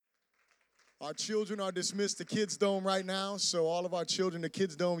Our children are dismissed to Kids Dome right now, so all of our children to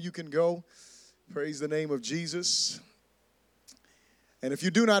Kids Dome, you can go. Praise the name of Jesus. And if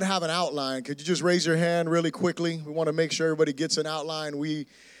you do not have an outline, could you just raise your hand really quickly? We want to make sure everybody gets an outline. We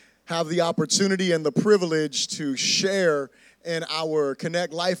have the opportunity and the privilege to share in our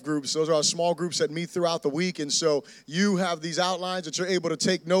Connect Life groups. Those are our small groups that meet throughout the week. And so you have these outlines that you're able to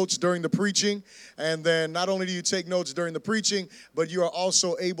take notes during the preaching. And then not only do you take notes during the preaching, but you are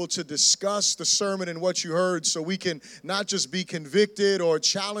also able to discuss the sermon and what you heard, so we can not just be convicted or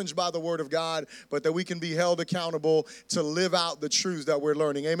challenged by the word of God, but that we can be held accountable to live out the truths that we're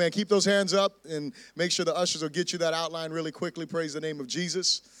learning. Amen. Keep those hands up and make sure the ushers will get you that outline really quickly. Praise the name of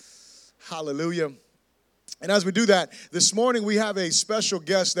Jesus. Hallelujah. And as we do that, this morning we have a special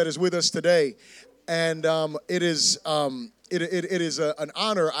guest that is with us today, and it is an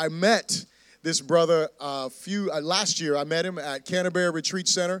honor. I met this brother last year. I met him at Canterbury Retreat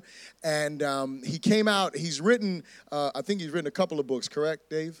Center, and he came out. He's written, I think he's written a couple of books. Correct,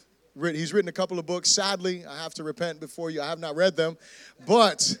 Dave? He's written a couple of books. Sadly, I have to repent before you. I have not read them,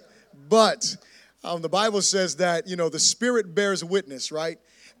 but the Bible says that the Spirit bears witness, right?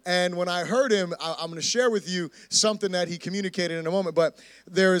 And when I heard him, I'm going to share with you something that he communicated in a moment. But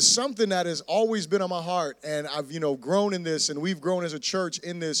there is something that has always been on my heart, and I've grown in this, and we've grown as a church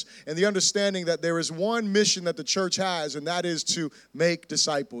in this, and the understanding that there is one mission that the church has, and that is to make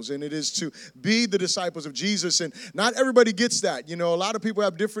disciples, and it is to be the disciples of Jesus. And not everybody gets that. A lot of people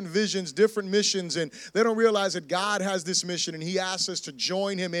have different visions, different missions, and they don't realize that God has this mission, and He asks us to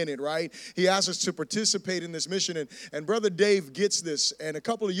join Him in it. Right? He asks us to participate in this mission, and Brother Dave gets this. And a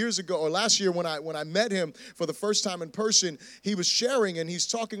couple of years ago, or last year, when I met him for the first time in person, he was sharing, and he's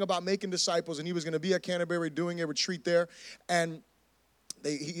talking about making disciples, and he was going to be at Canterbury doing a retreat there. And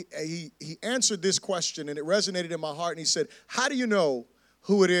he answered this question, and it resonated in my heart. And he said, "How do you know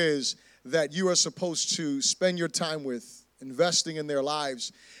who it is that you are supposed to spend your time with, investing in their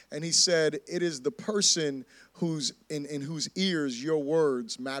lives?" And he said, "It is the person in whose ears your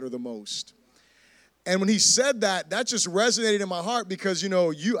words matter the most." And when he said that, that just resonated in my heart, because, I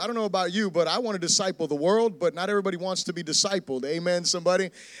don't know about you, but I want to disciple the world, but not everybody wants to be discipled. Amen, somebody?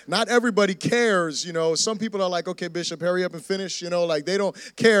 Not everybody cares, Some people are like, "Okay, Bishop, hurry up and finish," like they don't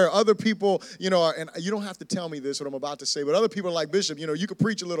care. Other people, and you don't have to tell me this, what I'm about to say, but other people are like, "Bishop, you could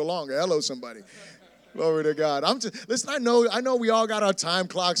preach a little longer." Hello, somebody. Glory to God. Listen, I know we all got our time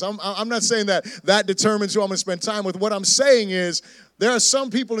clocks. I'm not saying that determines who I'm going to spend time with. What I'm saying is, there are some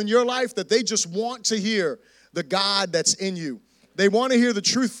people in your life that they just want to hear the God that's in you. They want to hear the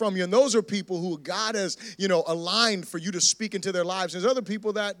truth from you, and those are people who God has, aligned for you to speak into their lives. There's other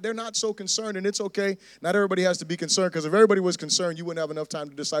people that they're not so concerned, and it's okay. Not everybody has to be concerned, because if everybody was concerned, you wouldn't have enough time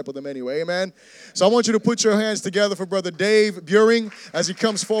to disciple them anyway. Amen? So I want you to put your hands together for Brother Dave Buehring as he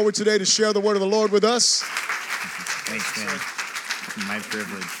comes forward today to share the word of the Lord with us. Thanks, man. It's my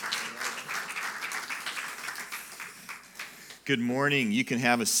privilege. Good morning. You can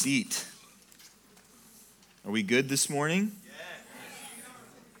have a seat. Are we good this morning?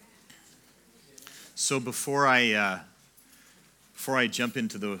 So before I jump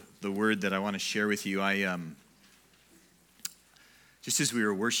into the word that I want to share with you, just as we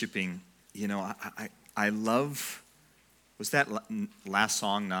were worshiping, I love, was that last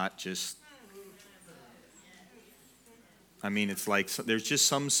song not just, it's like, there's just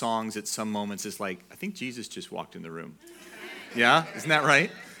some songs at some moments, it's like, I think Jesus just walked in the room. Yeah? Isn't that right?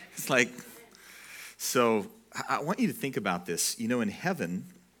 It's like, so I want you to think about this. In heaven,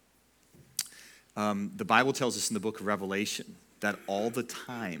 the Bible tells us in the book of Revelation that all the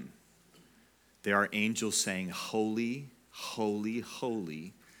time there are angels saying, "Holy, holy,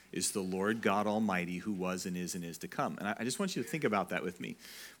 holy is the Lord God Almighty, who was and is to come." And I just want you to think about that with me.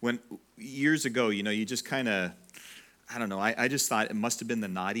 When years ago, you just kind of, I don't know, I just thought it must have been the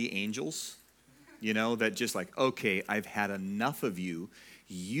naughty angels, that just like, "Okay, I've had enough of you.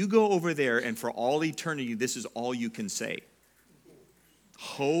 You go over there, and for all eternity, this is all you can say.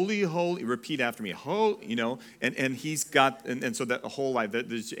 Holy, holy," repeat after me, and he's got, and so that whole life,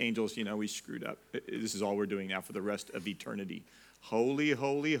 these angels, we screwed up. This is all we're doing now for the rest of eternity. Holy,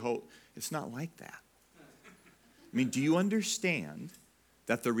 holy, holy. It's not like that. Do you understand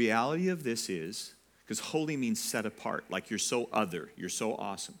that the reality of this is, because holy means set apart, like you're so other, you're so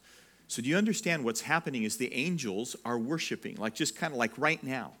awesome. So do you understand what's happening is the angels are worshiping, like just kind of like right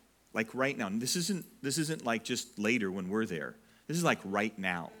now. And this isn't like just later when we're there. This is like right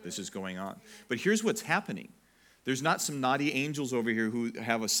now. This is going on. But here's what's happening. There's not some naughty angels over here who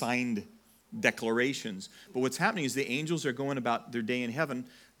have assigned declarations. But what's happening is the angels are going about their day in heaven.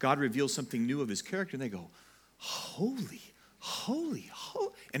 God reveals something new of His character, and they go, "Holy, holy,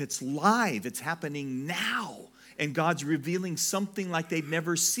 and it's live, it's happening now. And God's revealing something like they've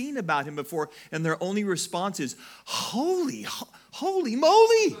never seen about him before, and their only response is, holy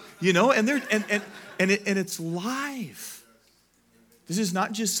moly, and it's live. This is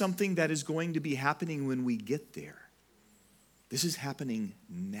not just something that is going to be happening when we get there. This is happening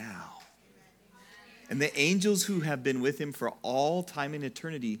now. And the angels who have been with him for all time and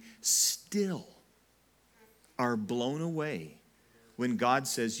eternity still are blown away when God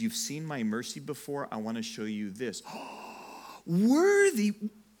says, you've seen my mercy before, I want to show you this. Worthy.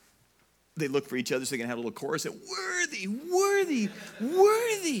 They look for each other so they can have a little chorus. Worthy, worthy,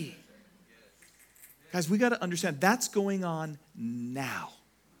 worthy. Guys, we got to understand that's going on now.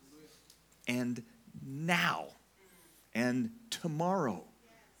 And now. And tomorrow.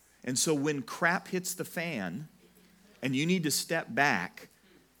 And so when crap hits the fan and you need to step back,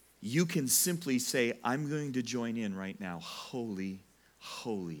 you can simply say, I'm going to join in right now. Holy,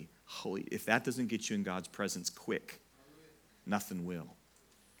 holy, holy. If that doesn't get you in God's presence quick, nothing will.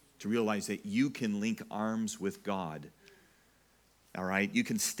 To realize that you can link arms with God. All right? You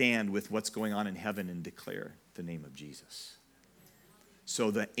can stand with what's going on in heaven and declare the name of Jesus. So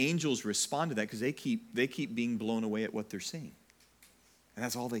the angels respond to that because they keep being blown away at what they're seeing. And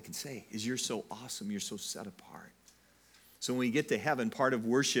that's all they can say is, you're so awesome, you're so set apart. So when we get to heaven, part of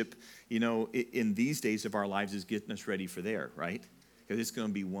worship, in these days of our lives is getting us ready for there, right? Because it's going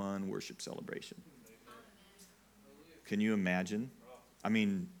to be one worship celebration. Can you imagine? I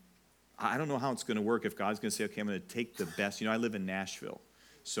mean, I don't know how it's going to work if God's going to say, okay, I'm going to take the best. I live in Nashville.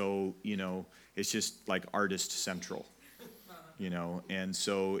 So, it's just like artist central, And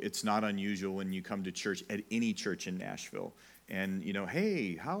so it's not unusual when you come to church, at any church in Nashville. And,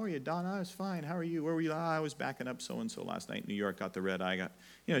 hey, how are you, Don? I was fine. How are you? Where were you? I was backing up so-and-so last night in New York, got the red eye.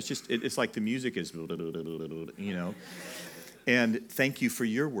 It's like the music is, And thank you for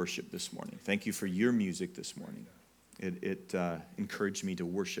your worship this morning. Thank you for your music this morning. It encouraged me to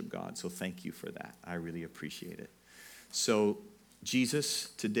worship God, so thank you for that. I really appreciate it. So,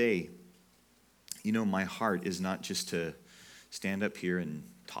 Jesus, today, my heart is not just to stand up here and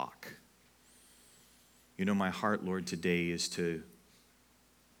talk. My heart, Lord, today is to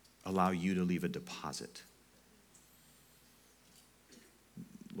allow you to leave a deposit.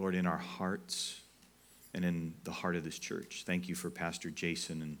 Lord, in our hearts and in the heart of this church. Thank you for Pastor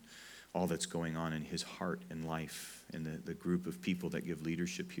Jason and all that's going on in his heart and life and the group of people that give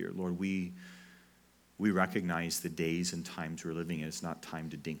leadership here. Lord, we recognize the days and times we're living in. It's not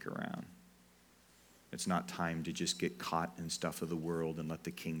time to dink around. It's not time to just get caught in stuff of the world and let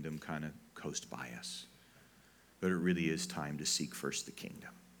the kingdom kind of coast by us. But it really is time to seek first the kingdom.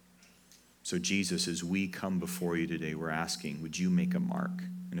 So Jesus, as we come before you today, we're asking, would you make a mark?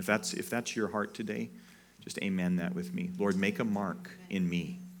 And if that's your heart today, just amen that with me. Lord, make a mark in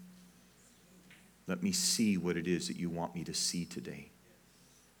me. Let me see what it is that you want me to see today.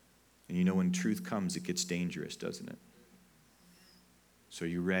 And when truth comes, it gets dangerous, doesn't it? So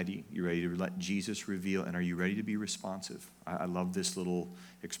you're ready? You're ready to let Jesus reveal, and are you ready to be responsive? I love this little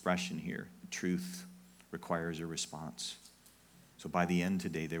expression here. Truth requires a response. So by the end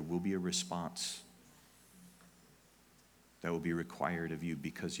today, there will be a response that will be required of you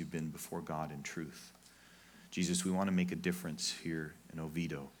because you've been before God in truth. Jesus, we want to make a difference here in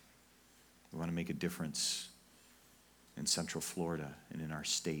Oviedo. We want to make a difference in Central Florida and in our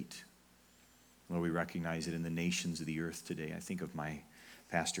state. Lord, we recognize it in the nations of the earth today. I think of my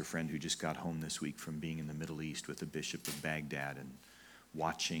pastor friend who just got home this week from being in the Middle East with the Bishop of Baghdad and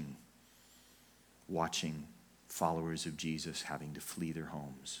watching followers of Jesus having to flee their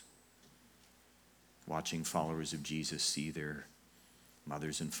homes. Watching followers of Jesus see their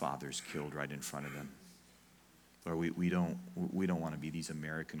mothers and fathers killed right in front of them. Lord, we don't want to be these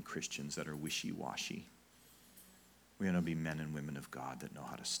American Christians that are wishy-washy. We want to be men and women of God that know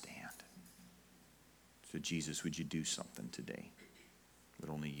how to stand. So Jesus, would you do something today that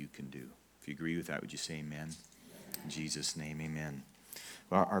only you can do? If you agree with that, would you say amen? In Jesus' name, amen.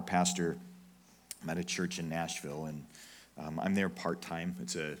 Well, our pastor, I'm at a church in Nashville, and I'm there part-time.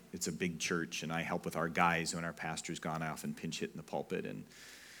 It's a big church, and I help with our guys when our pastor's gone off and pinch hit in the pulpit. And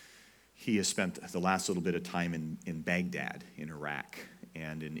he has spent the last little bit of time in Baghdad, in Iraq,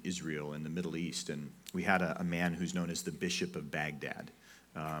 and in Israel, in the Middle East. And we had a man who's known as the Bishop of Baghdad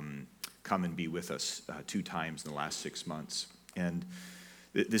come and be with us 2 times in the last 6 months. And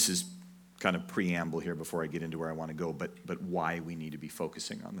this is kind of preamble here before I get into where I want to go, but why we need to be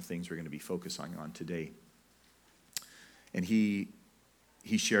focusing on the things we're going to be focusing on today. And he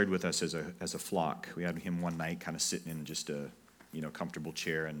shared with us as a flock. We had him one night kind of sitting in just a comfortable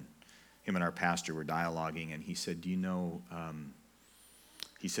chair, and him and our pastor were dialoguing, and he said, do you know,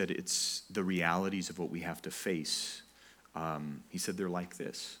 he said, it's the realities of what we have to face. He said, they're like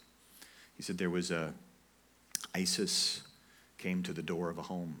this. He said, there was ISIS came to the door of a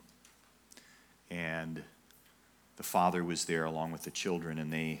home, and the father was there along with the children,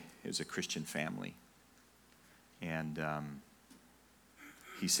 and it was a Christian family. And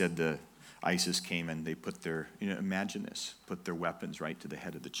he said the ISIS came and they put imagine this, put their weapons right to the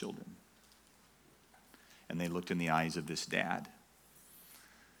head of the children. And they looked in the eyes of this dad,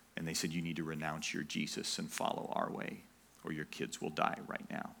 and they said, you need to renounce your Jesus and follow our way, or your kids will die right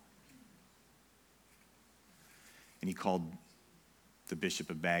now. And he called the bishop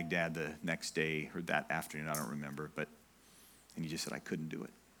of Baghdad the next day, or that afternoon, I don't remember, and he just said, I couldn't do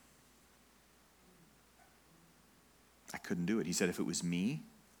it. I couldn't do it. He said, if it was me,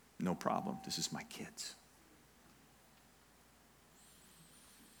 no problem. This is my kids.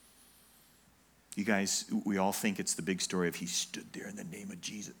 You guys, we all think it's the big story of he stood there in the name of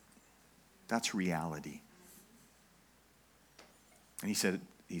Jesus. That's reality. And he said,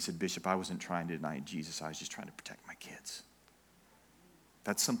 Bishop, I wasn't trying to deny Jesus. I was just trying to protect my kids.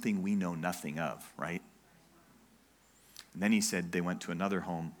 That's something we know nothing of, right? And then he said they went to another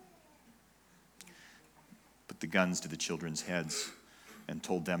home, put the guns to the children's heads, and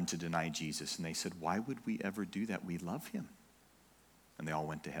told them to deny Jesus. And they said, why would we ever do that? We love him. And they all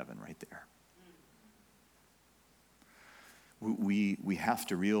went to heaven right there. We have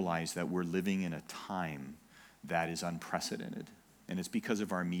to realize that we're living in a time that is unprecedented. And it's because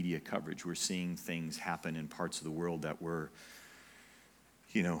of our media coverage. We're seeing things happen in parts of the world that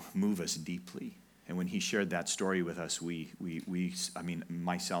move us deeply. And when he shared that story with us,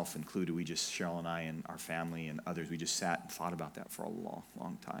 myself included, Cheryl and I and our family and others, we just sat and thought about that for a long,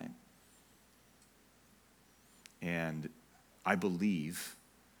 long time. And I believe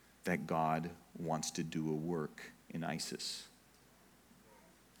that God wants to do a work in ISIS.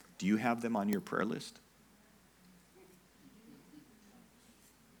 Do you have them on your prayer list?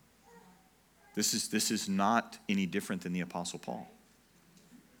 This is not any different than the Apostle Paul.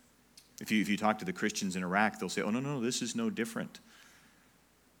 If you talk to the Christians in Iraq, they'll say, oh, no, this is no different.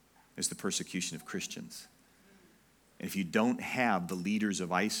 It's the persecution of Christians. And if you don't have the leaders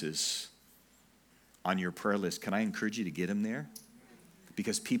of ISIS on your prayer list, can I encourage you to get them there?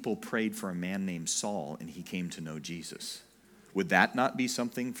 Because people prayed for a man named Saul, and he came to know Jesus. Would that not be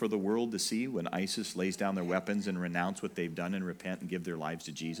something for the world to see when ISIS lays down their weapons and renounce what they've done and repent and give their lives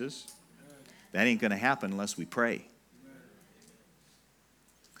to Jesus? That ain't going to happen unless we pray.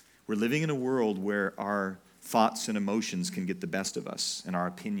 We're living in a world where our thoughts and emotions can get the best of us and our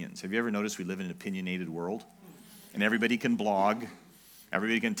opinions. Have you ever noticed we live in an opinionated world? And everybody can blog.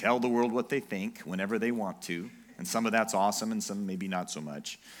 Everybody can tell the world what they think whenever they want to. And some of that's awesome and some maybe not so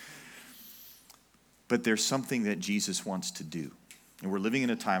much. But there's something that Jesus wants to do. And we're living in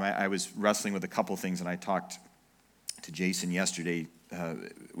a time, I was wrestling with a couple things, and I talked to Jason yesterday.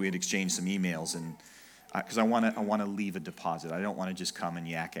 We had exchanged some emails, and because I want to leave a deposit. I don't want to just come and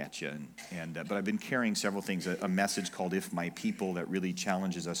yak at you. But I've been carrying several things, a message called If My People that really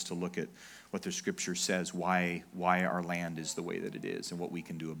challenges us to look at what the scripture says, why our land is the way that it is and what we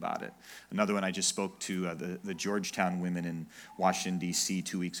can do about it. Another one, I just spoke to the Georgetown women in Washington, D.C.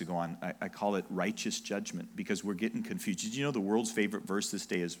 2 weeks ago on, I call it righteous judgment, because we're getting confused. Did you know the world's favorite verse these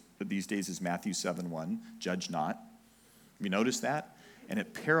days is Matthew 7:1, judge not? Have you noticed that? And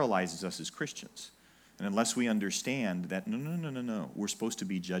it paralyzes us as Christians. And unless we understand that, no, we're supposed to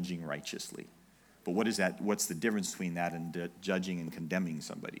be judging righteously. But what is that? What's the difference between that and judging and condemning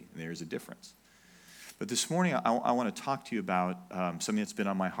somebody? And there's a difference. But this morning, I want to talk to you about something that's been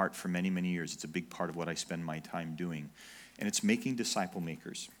on my heart for many, many years. It's a big part of what I spend my time doing. And it's making disciple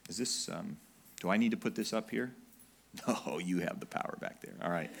makers. Is this, do I need to put this up here? No, you have the power back there.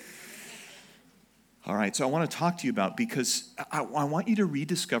 All right. All right, so I want to talk to you about, because I want you to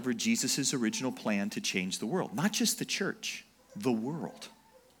rediscover Jesus' original plan to change the world. Not just the church, the world.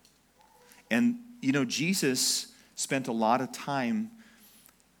 And, Jesus spent a lot of time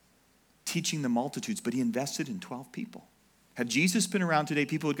teaching the multitudes, but he invested in 12 people. Had Jesus been around today,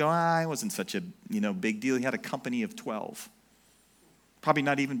 people would go, it wasn't such a, big deal. He had a company of 12. Probably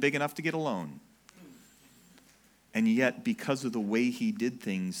not even big enough to get a loan. And yet, because of the way he did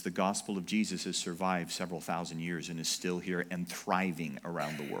things, the gospel of Jesus has survived several thousand years and is still here and thriving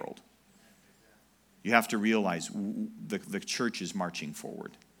around the world. You have to realize the church is marching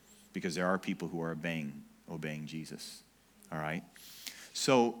forward because there are people who are obeying Jesus. All right?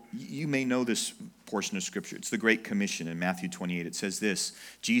 So you may know this portion of Scripture. It's the Great Commission in Matthew 28. It says this,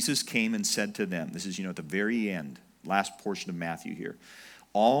 Jesus came and said to them, this is, at the very end, last portion of Matthew here,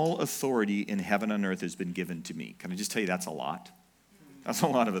 All authority in heaven and earth has been given to me. Can I just tell you that's a lot? That's a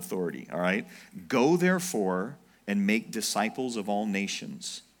lot of authority, all right? Go therefore and make disciples of all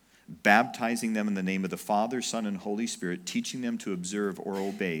nations, baptizing them in the name of the Father, Son, and Holy Spirit, teaching them to observe or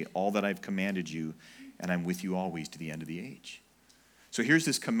obey all that I've commanded you, and I'm with you always to the end of the age. So here's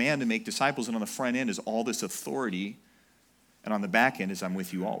this command to make disciples, and on the front end is all this authority, and on the back end is I'm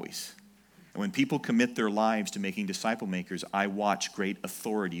with you always. And when people commit their lives to making disciple makers, I watch great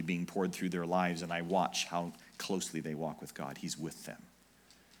authority being poured through their lives, and I watch how closely they walk with God. He's with them.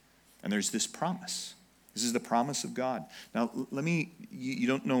 And there's this promise. This is the promise of God. Now, you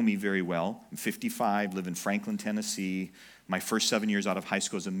don't know me very well. I'm 55, live in Franklin, Tennessee. My first 7 years out of high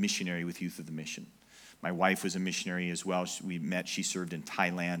school as a missionary with Youth of the Mission. My wife was a missionary as well. We met, she served in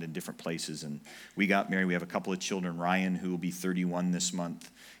Thailand and different places, and we got married. We have a couple of children. Ryan, who will be 31 this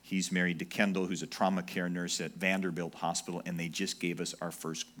month, he's married to Kendall, who's a trauma care nurse at Vanderbilt Hospital, and they just gave us our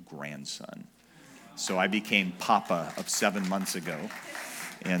first grandson. So I became Papa of 7 months ago,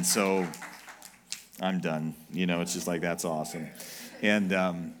 and so I'm done. It's just like, that's awesome.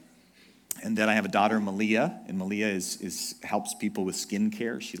 And then I have a daughter, Malia, and Malia helps people with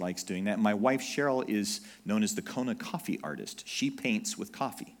skincare. She likes doing that. My wife, Cheryl, is known as the Kona coffee artist. She paints with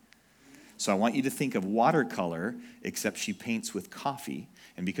coffee. So I want you to think of watercolor, except she paints with coffee.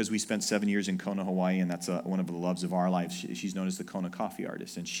 And because we spent 7 years in Kona, Hawaii, and that's one of the loves of our lives, she's known as the Kona coffee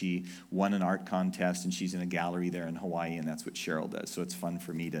artist. And she won an art contest, and she's in a gallery there in Hawaii, and that's what Cheryl does. So it's fun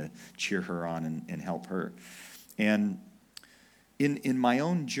for me to cheer her on and help her. And in my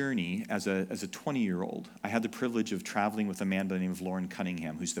own journey as a 20-year-old, I had the privilege of traveling with a man by the name of Loren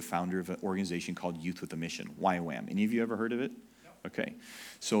Cunningham, who's the founder of an organization called Youth with a Mission, YWAM. Any of you ever heard of it? No. Okay.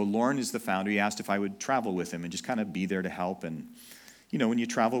 So Loren is the founder. He asked if I would travel with him and just kind of be there to help. And, when you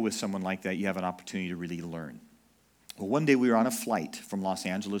travel with someone like that, you have an opportunity to really learn. Well, one day we were on a flight from Los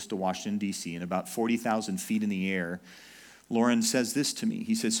Angeles to Washington, D.C., and about 40,000 feet in the air, Loren says this to me.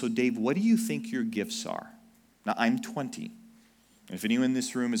 He says, "So Dave, what do you think your gifts are?" Now, I'm 20. If anyone in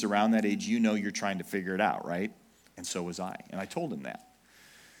this room is around that age, you're trying to figure it out, right? And so was I. And I told him that.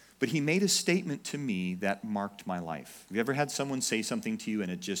 But he made a statement to me that marked my life. Have you ever had someone say something to you and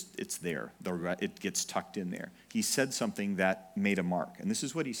it's there? It gets tucked in there. He said something that made a mark. And this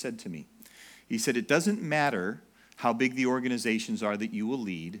is what he said to me. He said, "It doesn't matter how big the organizations are that you will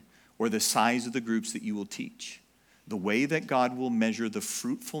lead or the size of the groups that you will teach. The way that God will measure the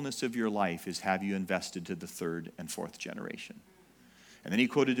fruitfulness of your life is have you invested to the third and fourth generation." And then he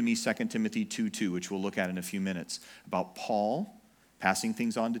quoted to me 2 Timothy 2:2, which we'll look at in a few minutes, about Paul passing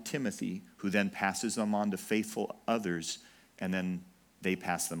things on to Timothy, who then passes them on to faithful others, and then they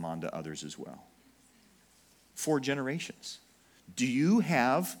pass them on to others as well. 4 generations. Do you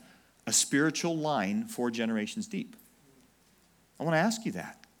have a spiritual line 4 generations deep? I want to ask you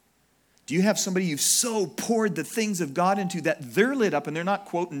that. Do you have somebody you've so poured the things of God into that they're lit up and they're not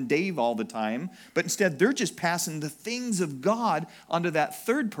quoting Dave all the time, but instead they're just passing the things of God onto that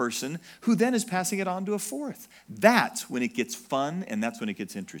third person who then is passing it on to a fourth? That's when it gets fun and that's when it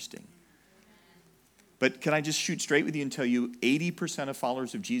gets interesting. But can I just shoot straight with you and tell you 80% of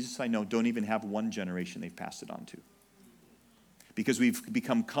followers of Jesus I know don't even have one generation they've passed it on to. Because we've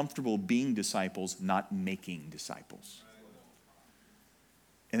become comfortable being disciples, not making disciples.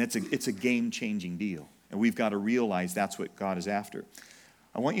 And it's a game-changing deal. And we've got to realize that's what God is after.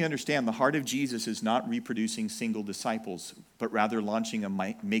 I want you to understand the heart of Jesus is not reproducing single disciples, but rather launching a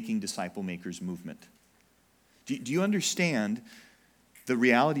making disciple makers movement. Do you understand the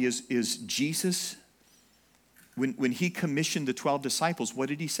reality is Jesus, when he commissioned the 12 disciples, what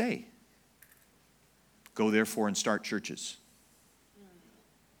did he say? Go therefore and start churches.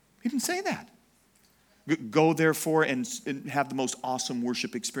 He didn't say that. Go, therefore, and have the most awesome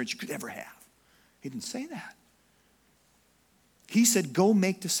worship experience you could ever have. He didn't say that. He said, go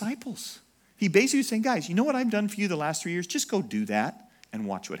make disciples. He basically was saying, guys, you know what I've done for you the last 3 years? Just go do that and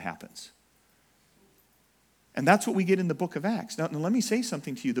watch what happens. And that's what we get in the book of Acts. Now let me say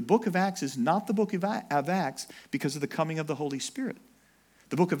something to you. The book of Acts is not the book of Acts because of the coming of the Holy Spirit.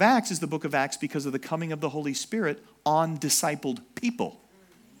 The book of Acts is the book of Acts because of the coming of the Holy Spirit on discipled people.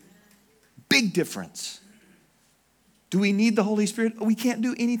 Big difference. Do we need the Holy Spirit? We can't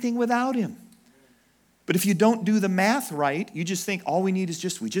do anything without him. But if you don't do the math right, you just think all we need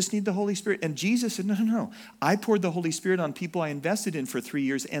is we just need the Holy Spirit. And Jesus said, no. I poured the Holy Spirit on people I invested in for 3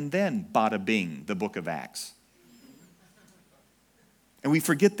 years and then bada bing, the book of Acts. And we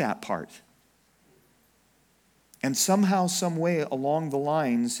forget that part. And somehow, some way along the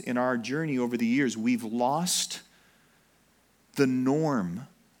lines in our journey over the years, we've lost the norm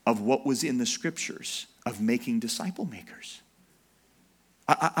of what was in the scriptures of making disciple makers.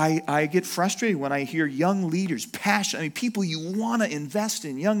 I get frustrated when I hear young leaders, passionate, people you want to invest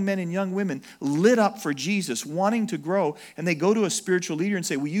in, young men and young women, lit up for Jesus, wanting to grow, and they go to a spiritual leader and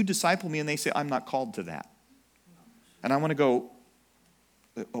say, will you disciple me? And they say, I'm not called to that. And I want to go,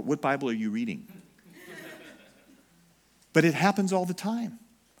 what Bible are you reading? But it happens all the time.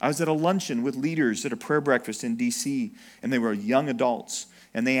 I was at a luncheon with leaders at a prayer breakfast in D.C., and they were young adults.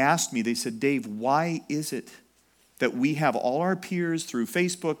 And they asked me, they said, Dave, why is it that we have all our peers through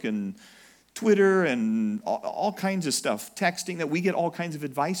Facebook and Twitter and all kinds of stuff, texting, that we get all kinds of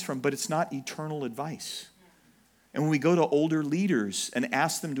advice from, but it's not eternal advice. And when we go to older leaders and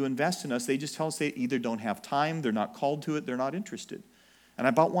ask them to invest in us, they just tell us they either don't have time, they're not called to it, they're not interested. And I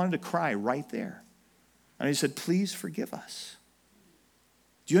about wanted to cry right there. And I said, please forgive us.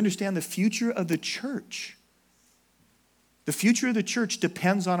 Do you understand the future of the church? The future of the church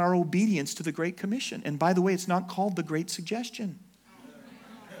depends on our obedience to the Great Commission. And by the way, it's not called the Great Suggestion.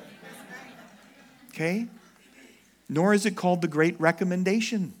 Okay? Nor is it called the Great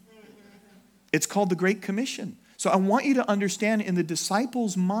Recommendation. It's called the Great Commission. So I want you to understand, in the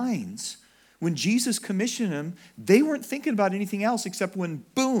disciples' minds, when Jesus commissioned them, they weren't thinking about anything else except when,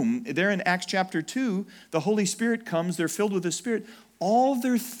 boom, there in Acts chapter 2, the Holy Spirit comes, they're filled with the Spirit. All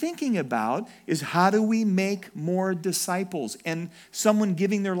they're thinking about is, how do we make more disciples? And someone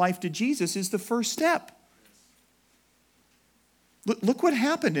giving their life to Jesus is the first step. Look what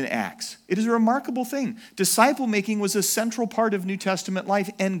happened in Acts. It is a remarkable thing. Disciple making was a central part of New Testament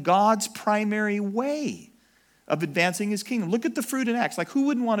life and God's primary way of advancing his kingdom. Look at the fruit in Acts. Like, who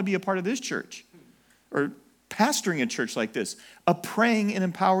wouldn't want to be a part of this church? Or pastoring a church like this? A praying and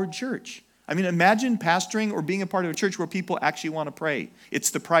empowered church. I mean, imagine pastoring or being a part of a church where people actually want to pray.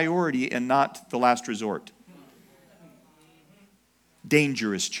 It's the priority and not the last resort.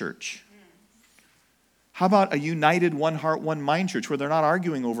 Dangerous church. How about a united, one heart, one mind church where they're not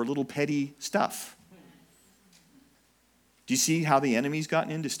arguing over little petty stuff? Do you see how the enemy's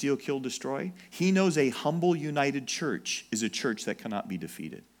gotten in to steal, kill, destroy? He knows a humble, united church is a church that cannot be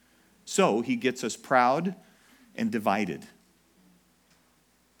defeated. So he gets us proud and divided.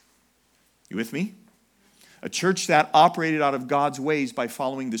 You with me? A church that operated out of God's ways by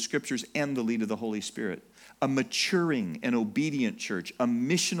following the scriptures and the lead of the Holy Spirit. A maturing and obedient church. A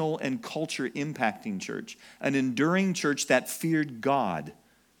missional and culture impacting church. An enduring church that feared God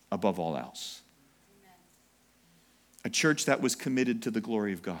above all else. A church that was committed to the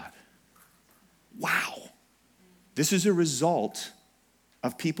glory of God. Wow. This is a result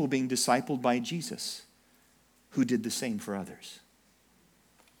of people being discipled by Jesus, who did the same for others.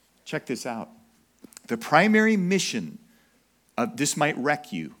 Check this out. The primary mission of this might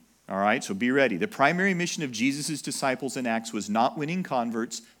wreck you, all right? So be ready. The primary mission of Jesus' disciples in Acts was not winning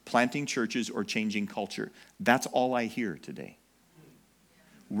converts, planting churches, or changing culture. That's all I hear today.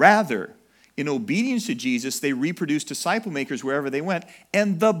 Rather, in obedience to Jesus, they reproduced disciple makers wherever they went,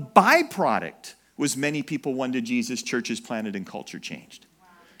 and the byproduct was many people won to Jesus, churches planted, and culture changed.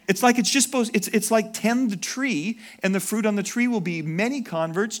 It's like it's like tend the tree, and the fruit on the tree will be many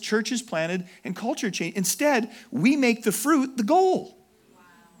converts, churches planted, and culture change. Instead, we make the fruit the goal.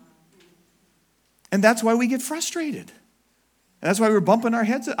 And that's why we get frustrated. And that's why we're bumping our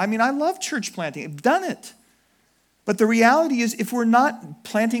heads. I mean, I love church planting. I've done it. But the reality is, if we're not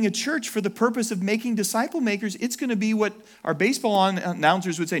planting a church for the purpose of making disciple makers, it's going to be what our baseball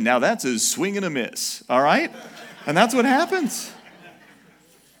announcers would say, now that's a swing and a miss, all right? And that's what happens.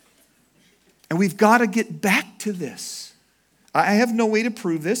 And we've got to get back to this. I have no way to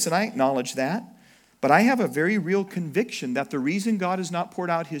prove this, and I acknowledge that. But I have a very real conviction that the reason God has not poured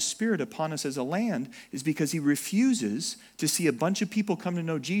out his Spirit upon us as a land is because he refuses to see a bunch of people come to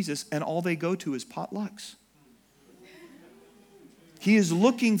know Jesus and all they go to is potlucks. He is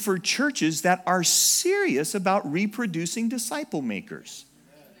looking for churches that are serious about reproducing disciple makers.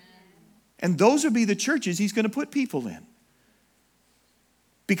 And those will be the churches he's going to put people in.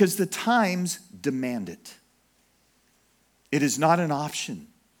 Because the times demand it. It is not an option.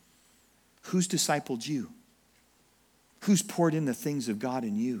 Who's discipled you? Who's poured in the things of God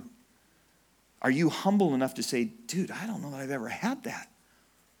in you? Are you humble enough to say, dude, I don't know that I've ever had that?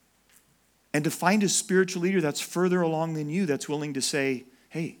 And to find a spiritual leader that's further along than you, that's willing to say,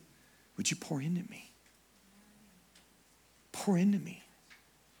 hey, would you pour into me? Pour into me.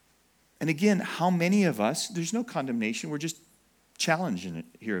 And again, how many of us, there's no condemnation, we're just challenging it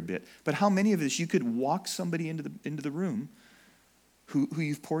here a bit, but how many of us you could walk somebody into the room who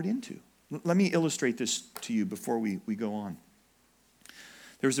you've poured into? Let me illustrate this to you before we go on.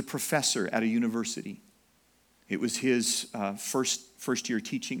 There was a professor at a university. It was his first year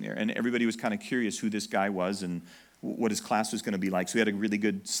teaching there, and everybody was kind of curious who this guy was and what his class was going to be like. So we had a really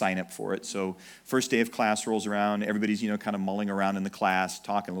good sign up for it. So first day of class rolls around. Everybody's, kind of mulling around in the class,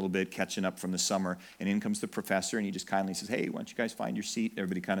 talking a little bit, catching up from the summer. And in comes the professor, and he just kindly says, hey, why don't you guys find your seat?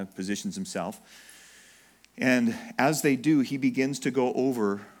 Everybody kind of positions himself. And as they do, he begins to go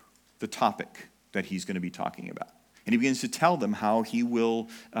over the topic that he's going to be talking about. And he begins to tell them how he will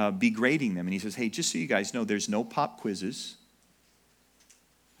be grading them. And he says, hey, just so you guys know, there's no pop quizzes.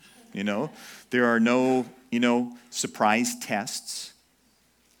 There are no, surprise tests.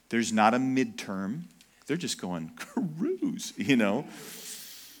 There's not a midterm. They're just going, cruise,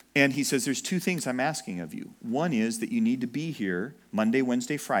 And he says, there's two things I'm asking of you. One is that you need to be here Monday,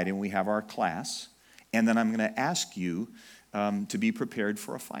 Wednesday, Friday when we have our class. And then I'm going to ask you to be prepared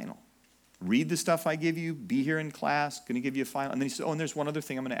for a final. Read the stuff I give you, be here in class, going to give you a final. And then he says, and there's one other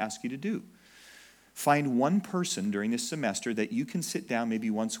thing I'm going to ask you to do. Find one person during this semester that you can sit down maybe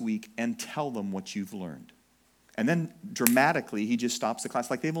once a week and tell them what you've learned. And then dramatically, he just stops the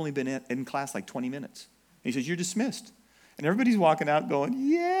class like they've only been in class like 20 minutes. And he says, you're dismissed. And everybody's walking out going,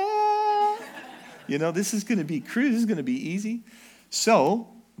 yeah. This is going to be cruise. This is going to be easy. So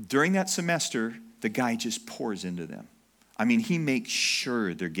during that semester, the guy just pours into them. He makes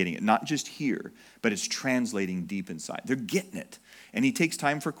sure they're getting it. Not just here, but it's translating deep inside. They're getting it. And he takes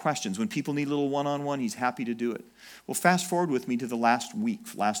time for questions. When people need a little one-on-one, he's happy to do it. Well, fast forward with me to the last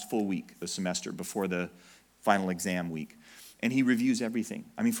full week of the semester before the final exam week. And he reviews everything.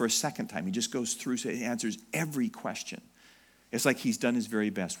 For a second time, he just goes through, he answers every question. It's like he's done his very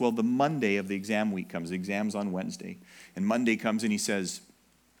best. Well, the Monday of the exam week comes. The exam's on Wednesday. And Monday comes and he says,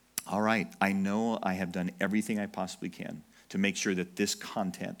 all right, I know I have done everything I possibly can to make sure that this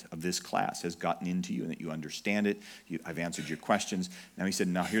content of this class has gotten into you and that you understand it. I've answered your questions. Now he said,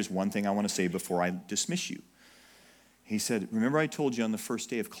 now here's one thing I want to say before I dismiss you. He said, remember I told you on the first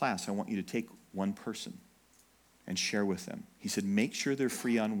day of class, I want you to take one person and share with them. He said, make sure they're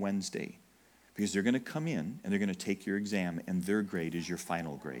free on Wednesday because they're going to come in and they're going to take your exam and their grade is your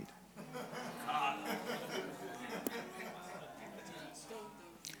final grade.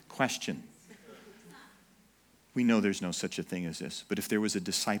 Question. We know there's no such a thing as this, but if there was a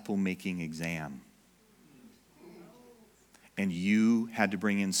disciple-making exam and you had to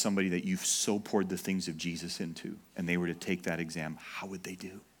bring in somebody that you've so poured the things of Jesus into and they were to take that exam, how would they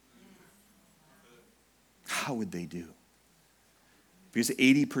do? How would they do? Because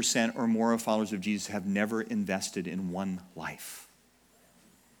 80% or more of followers of Jesus have never invested in one life.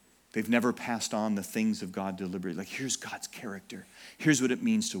 They've never passed on the things of God deliberately. Like, here's God's character. Here's what it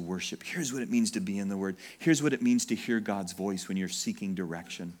means to worship. Here's what it means to be in the Word. Here's what it means to hear God's voice when you're seeking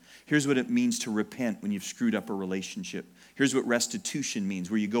direction. Here's what it means to repent when you've screwed up a relationship. Here's what restitution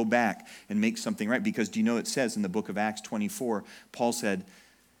means, where you go back and make something right. Because do you know it says in the book of Acts 24, Paul said,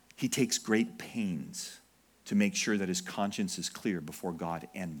 he takes great pains to make sure that his conscience is clear before God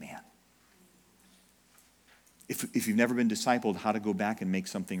and man. If you've never been discipled, how to go back and make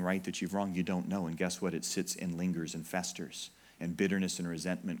something right that you've wronged, you don't know. And guess what? It sits and lingers and festers. And bitterness and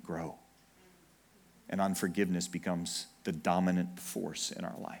resentment grow. And unforgiveness becomes the dominant force in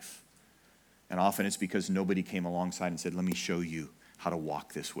our life. And often it's because nobody came alongside and said, let me show you how to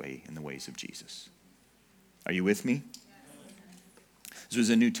walk this way in the ways of Jesus. Are you with me? This was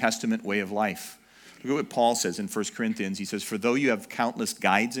a New Testament way of life. Look at what Paul says in 1 Corinthians. He says, for though you have countless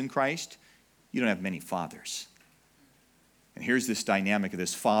guides in Christ, you don't have many fathers. And here's this dynamic of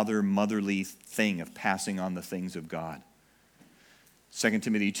this father-motherly thing of passing on the things of God. 2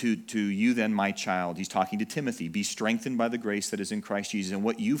 Timothy 2, to you then, my child, he's talking to Timothy, be strengthened by the grace that is in Christ Jesus. And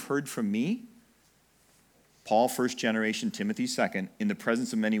what you've heard from me, Paul, first generation, Timothy, second, in the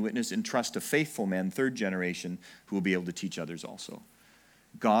presence of many witnesses, entrust to faithful men, third generation, who will be able to teach others also.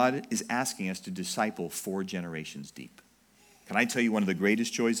 God is asking us to disciple 4 generations deep. Can I tell you one of the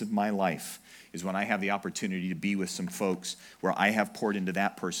greatest joys of my life is when I have the opportunity to be with some folks where I have poured into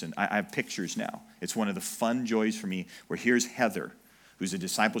that person. I have pictures now. It's one of the fun joys for me where here's Heather, who's a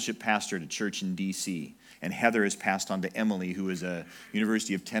discipleship pastor at a church in D.C., and Heather has passed on to Emily, who is a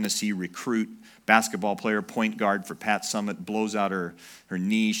University of Tennessee recruit, basketball player, point guard for Pat Summitt, blows out her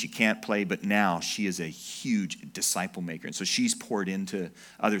knee. She can't play, but now she is a huge disciple maker. And so she's poured into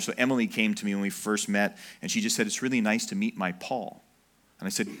others. So Emily came to me when we first met, and she just said, it's really nice to meet my Paul. And I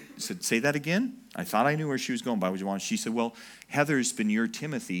said, say that again? I thought I knew where she was going, but I was wrong. She said, well, Heather's been your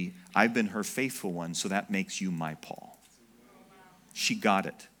Timothy. I've been her faithful one, so that makes you my Paul. She got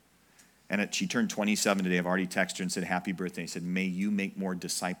it. And she turned 27 today. I've already texted her and said, happy birthday. I said, may you make more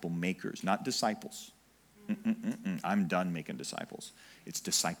disciple makers, not disciples. I'm done making disciples. It's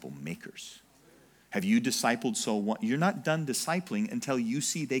disciple makers. Have you discipled so one? You're not done discipling until you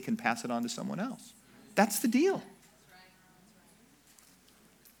see they can pass it on to someone else. That's the deal.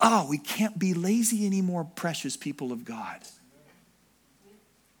 Oh, we can't be lazy anymore, precious people of God.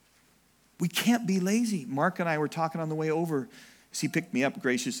 We can't be lazy. Mark and I were talking on the way over as he picked me up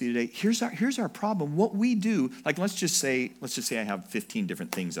graciously today. Here's our problem. What we do, like let's just say I have 15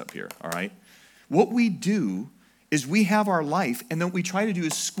 different things up here, all right? What we do is we have our life, and then what we try to do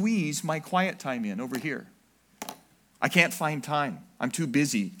is squeeze my quiet time in over here. I can't find time. I'm too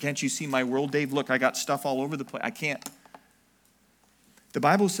busy. Can't you see my world, Dave? Look, I got stuff all over the place. I can't. The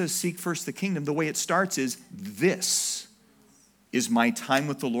Bible says, seek first the kingdom. The way it starts is, this is my time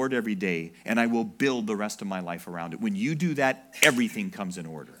with the Lord every day, and I will build the rest of my life around it. When you do that, everything comes in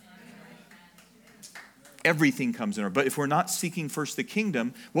order. Everything comes in order. But if we're not seeking first the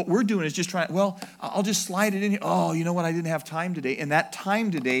kingdom, what we're doing is just trying, well, I'll just slide it in here. Oh, you know what? I didn't have time today. And that time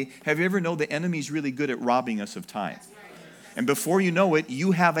today, have you ever known the enemy's really good at robbing us of time? And before you know it,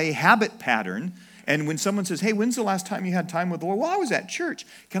 you have a habit pattern. And when someone says, hey, when's the last time you had time with the Lord? Well, I was at church.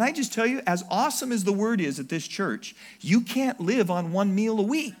 Can I just tell you, as awesome as the word is at this church, you can't live on one meal a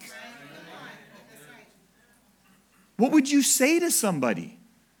week. What would you say to somebody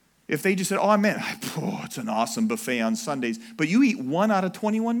if they just said, oh, man, it's an awesome buffet on Sundays, but you eat 1 out of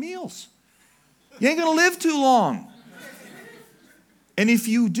 21 meals? You ain't going to live too long. And if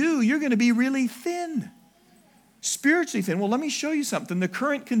you do, you're going to be really thin. Spiritually thin. Well, let me show you something. The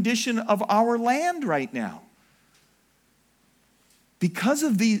current condition of our land right now, because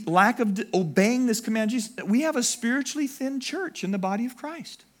of the lack of obeying this command, we have a spiritually thin church in the body of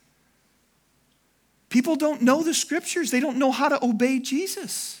Christ. People don't know the scriptures. They don't know how to obey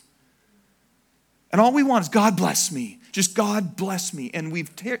Jesus. And all we want is, God bless me. Just God bless me. And we've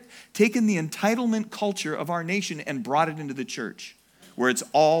taken the entitlement culture of our nation and brought it into the church, where it's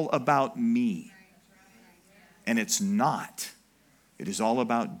all about me. And it's not. It is all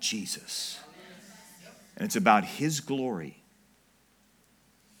about Jesus. And it's about his glory.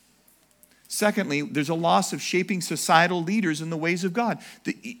 Secondly, there's a loss of shaping societal leaders in the ways of God.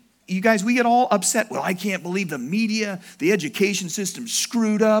 You guys, we get all upset. Well, I can't believe the media, the education system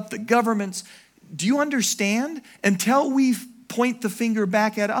screwed up, the governments. Do you understand? Until we point the finger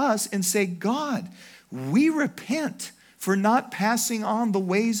back at us and say, God, we repent for not passing on the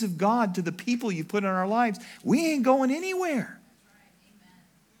ways of God to the people you put in our lives, we ain't going anywhere.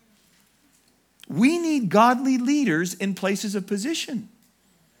 We need godly leaders in places of position.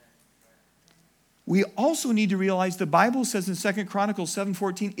 We also need to realize the Bible says in 2 Chronicles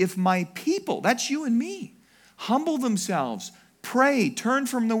 7:14, if my people, that's you and me, humble themselves, pray, turn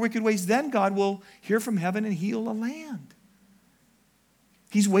from their wicked ways, then God will hear from heaven and heal the land.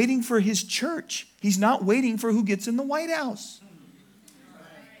 He's waiting for his church. He's not waiting for who gets in the White House.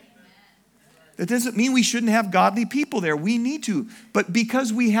 That doesn't mean we shouldn't have godly people there. We need to. But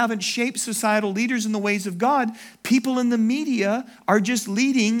because we haven't shaped societal leaders in the ways of God, people in the media are just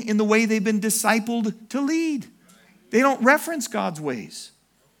leading in the way they've been discipled to lead. They don't reference God's ways.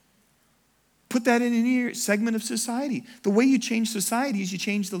 Put that in any segment of society. The way you change society is you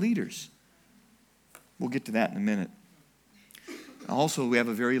change the leaders. We'll get to that in a minute. Also, we have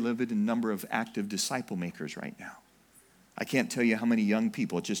a very limited number of active disciple makers right now. I can't tell you how many young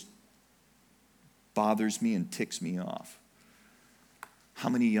people, it just bothers me and ticks me off. How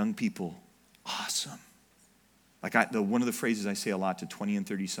many young people, awesome. Like one of the phrases I say a lot to 20 and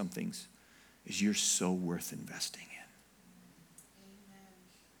 30 somethings is, you're so worth investing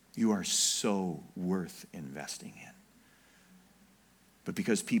in. You are so worth investing in. But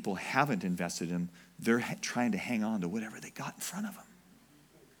because people haven't invested in them, they're trying to hang on to whatever they got in front of them.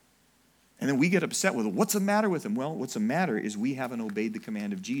 And then we get upset with, what's the matter with them? Well, what's the matter is we haven't obeyed the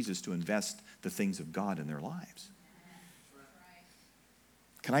command of Jesus to invest the things of God in their lives.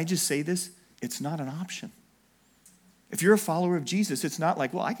 Can I just say this? It's not an option. If you're a follower of Jesus, it's not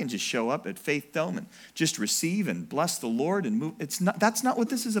like, well, I can just show up at Faith Dome and just receive and bless the Lord and move. That's not what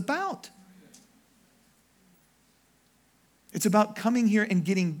this is about. It's about coming here and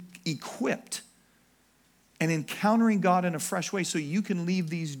getting equipped and encountering God in a fresh way so you can leave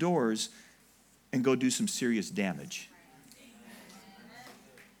these doors and go do some serious damage.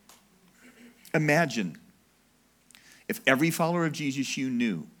 Imagine if every follower of Jesus you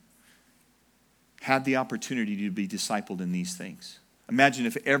knew had the opportunity to be discipled in these things. Imagine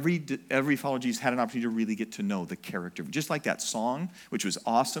if every follower of Jesus had an opportunity to really get to know the character. Just like that song, which was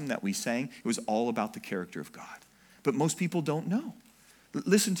awesome that we sang, it was all about the character of God. But most people don't know.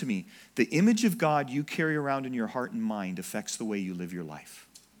 Listen to me. The image of God you carry around in your heart and mind affects the way you live your life.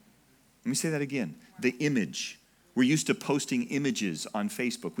 Let me say that again. The image. We're used to posting images on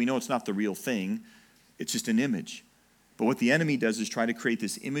Facebook. We know it's not the real thing. It's just an image. But what the enemy does is try to create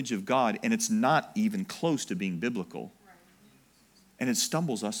this image of God, and it's not even close to being biblical. and it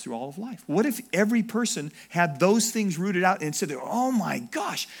stumbles us through all of life. What if every person had those things rooted out and said, oh my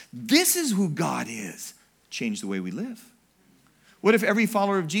gosh, this is who God is? Change the way we live. What if every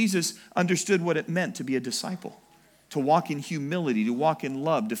follower of Jesus understood what it meant to be a disciple? To walk in humility, to walk in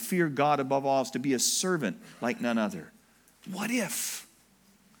love, to fear God above all else, to be a servant like none other. What if?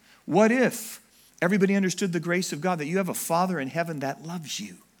 What if everybody understood the grace of God, that you have a Father in heaven that loves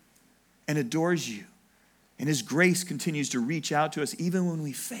you and adores you, and his grace continues to reach out to us even when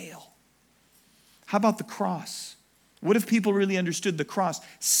we fail? How about the cross? What if people really understood the cross,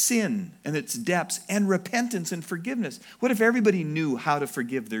 sin and its depths, and repentance and forgiveness? What if everybody knew how to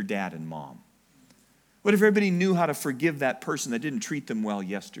forgive their dad and mom? What if everybody knew how to forgive that person that didn't treat them well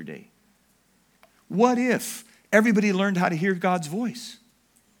yesterday? What if everybody learned how to hear God's voice?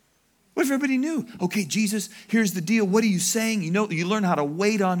 What if everybody knew, okay, Jesus, here's the deal. What are you saying? You learn how to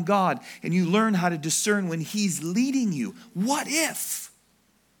wait on God, and you learn how to discern when he's leading you. What if?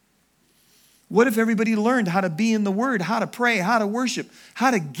 What if everybody learned how to be in the Word, how to pray, how to worship,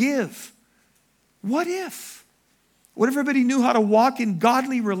 how to give? What if? What if everybody knew how to walk in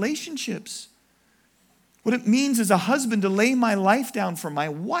godly relationships? What it means as a husband to lay my life down for my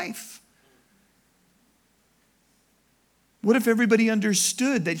wife. What if everybody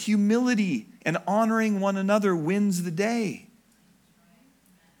understood that humility and honoring one another wins the day?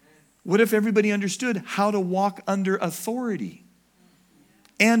 What if everybody understood how to walk under authority?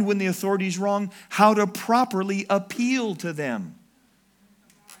 And when the authority is wrong, how to properly appeal to them?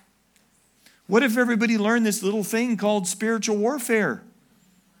 What if everybody learned this little thing called spiritual warfare?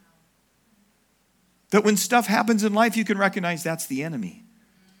 That when stuff happens in life, you can recognize that's the enemy.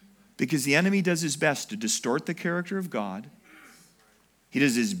 Because the enemy does his best to distort the character of God. He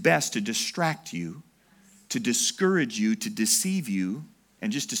does his best to distract you, to discourage you, to deceive you,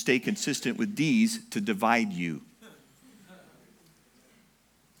 and just to stay consistent with D's, to divide you.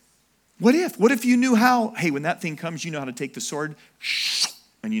 What if? What if you knew how, hey, when that thing comes, you know how to take the sword,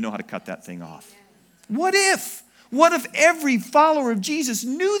 and you know how to cut that thing off? What if? What if every follower of Jesus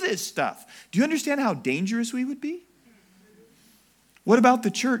knew this stuff? Do you understand how dangerous we would be? What about the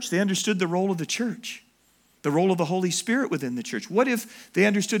church? They understood the role of the church, the role of the Holy Spirit within the church. What if they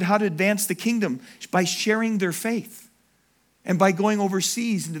understood how to advance the kingdom by sharing their faith and by going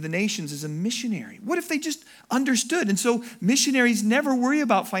overseas into the nations as a missionary? What if they just understood? And so missionaries never worry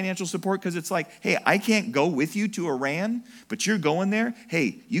about financial support because it's like, hey, I can't go with you to Iran, but you're going there.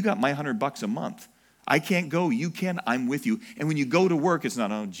 Hey, you got my $100 a month. I can't go, you can, I'm with you. And when you go to work, it's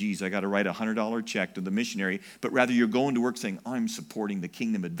not, oh, geez, I got to write a $100 check to the missionary, but rather you're going to work saying, I'm supporting the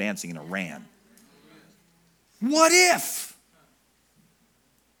kingdom advancing in Iran. What if?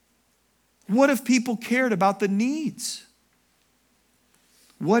 What if people cared about the needs?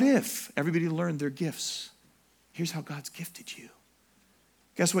 What if everybody learned their gifts? Here's how God's gifted you.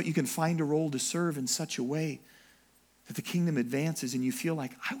 Guess what? You can find a role to serve in such a way that the kingdom advances and you feel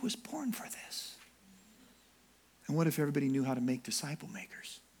like, I was born for this. And what if everybody knew how to make disciple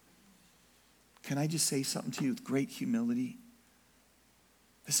makers? Can I just say something to you with great humility?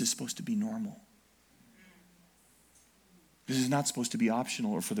 This is supposed to be normal. This is not supposed to be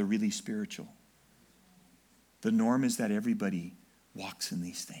optional or for the really spiritual. The norm is that everybody walks in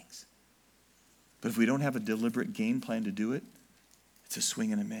these things. But if we don't have a deliberate game plan to do it, it's a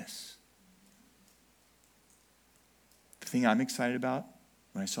swing and a miss. The thing I'm excited about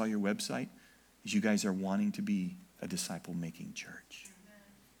when I saw your website is you guys are wanting to be a disciple-making church.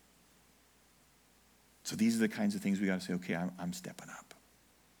 So these are the kinds of things we got to say, okay, I'm stepping up.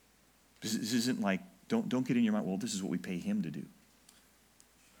 This isn't like, don't get in your mind, well, this is what we pay him to do.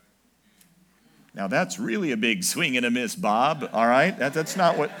 Now, that's really a big swing and a miss, Bob, all right? That's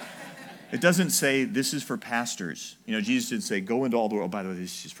not what, it doesn't say this is for pastors. You know, Jesus didn't say, go into all the world. Oh, by the way,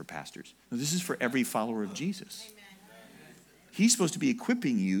 this is just for pastors. No, this is for every follower of Jesus. Amen. He's supposed to be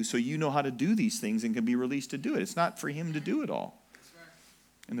equipping you so you know how to do these things and can be released to do it. It's not for him to do it all.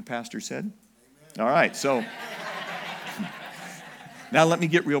 And the pastor said, amen. All right, so now let me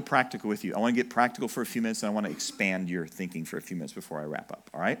get real practical with you. I want to get practical for a few minutes, and I want to expand your thinking for a few minutes before I wrap up,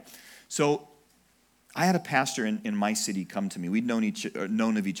 all right? So I had a pastor in my city come to me. We'd known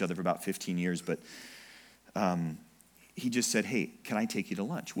of each other for about 15 years, but he just said, hey, can I take you to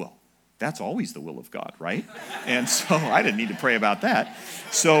lunch? Well, that's always the will of God, right? And so I didn't need to pray about that.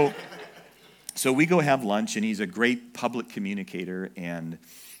 So we go have lunch, and he's a great public communicator. And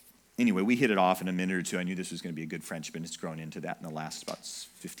anyway, we hit it off in a minute or two. I knew this was going to be a good friendship, and it's grown into that in the last about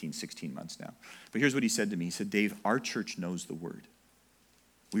 15, 16 months now. But here's what he said to me. He said, Dave, our church knows the word.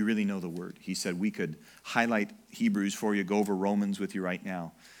 We really know the word. He said, we could highlight Hebrews for you, go over Romans with you right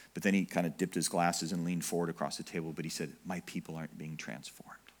now. But then he kind of dipped his glasses and leaned forward across the table, but he said, my people aren't being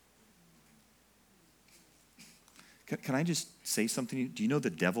transformed. Can I just say something to you? Do you know the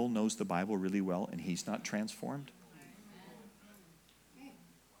devil knows the Bible really well and he's not transformed?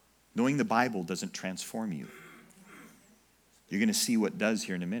 Knowing the Bible doesn't transform you. You're going to see what does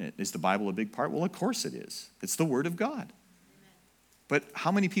here in a minute. Is the Bible a big part? Well, of course it is. It's the Word of God. But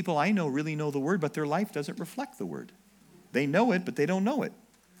how many people I know really know the Word, but their life doesn't reflect the Word? They know it, but they don't know it.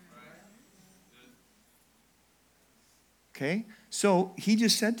 Okay? So he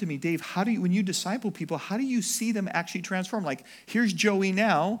just said to me, Dave, when you disciple people, how do you see them actually transform? Like, here's Joey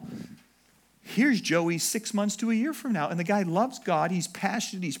now. Here's Joey 6 months to a year from now. And the guy loves God. He's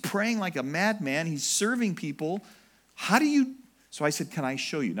passionate. He's praying like a madman. He's serving people. So I said, can I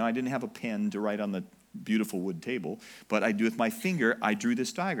show you? Now, I didn't have a pen to write on the beautiful wood table, but with my finger, I drew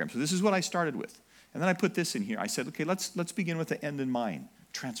this diagram. So this is what I started with. And then I put this in here. I said, okay, let's begin with the end in mind.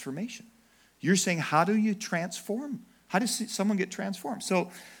 Transformation. You're saying, how do you transform? How does someone get transformed? So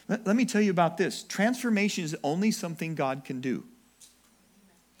let me tell you about this. Transformation is only something God can do.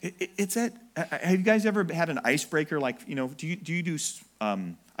 Have you guys ever had an icebreaker? Like, do you do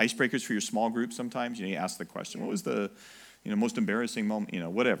icebreakers for your small group sometimes? You ask the question, what was the most embarrassing moment?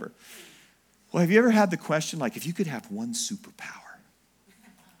 Whatever. Well, have you ever had the question, like, if you could have one superpower,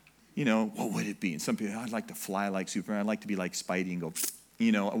 what would it be? And some people, I'd like to fly like Superman. I'd like to be like Spidey and go,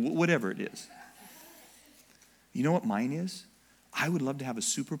 whatever it is. You know what mine is? I would love to have a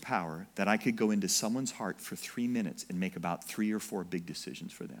superpower that I could go into someone's heart for 3 minutes and make about 3 or 4 big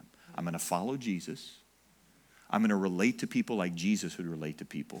decisions for them. I'm going to follow Jesus. I'm going to relate to people like Jesus would relate to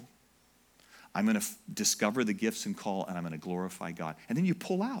people. I'm going to discover the gifts and call, and I'm going to glorify God. And then you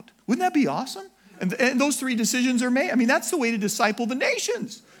pull out. Wouldn't that be awesome? And those 3 decisions are made. I mean, that's the way to disciple the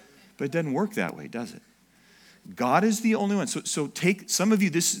nations. But it doesn't work that way, does it? God is the only one. So take, some of you,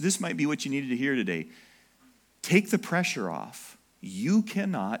 this might be what you needed to hear today. Take the pressure off. You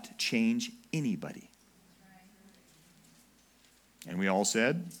cannot change anybody. And we all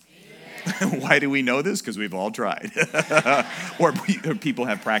said, why do we know this? Because we've all tried. or people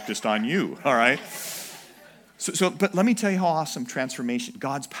have practiced on you, all right? But let me tell you how awesome transformation,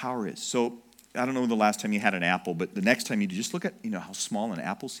 God's power is. So I don't know the last time you had an apple, but the next time you just look at, how small an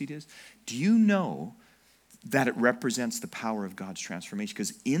apple seed is. Do you know that it represents the power of God's transformation?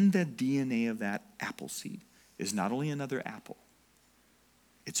 Because in the DNA of that apple seed is not only another apple,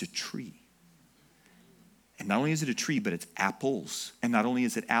 it's a tree. And not only is it a tree, but it's apples. And not only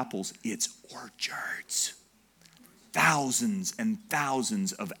is it apples, it's orchards. Thousands and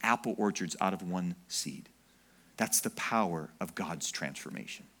thousands of apple orchards out of one seed. That's the power of God's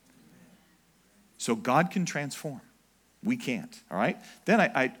transformation. So God can transform. We can't, all right? Then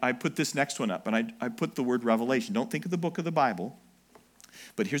I put this next one up, and I put the word revelation. Don't think of the book of the Bible,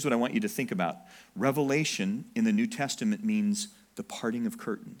 but here's what I want you to think about. Revelation in the New Testament means the parting of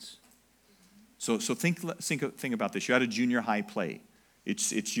curtains. So think about this. You're at a junior high play.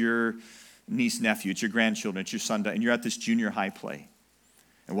 It's your niece, nephew, it's your grandchildren, it's your son, and you're at this junior high play.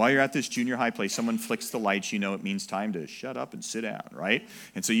 And while you're at this junior high play, someone flicks the lights, it means time to shut up and sit down, right?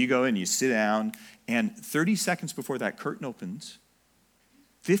 And so you go and you sit down, and 30 seconds before that curtain opens,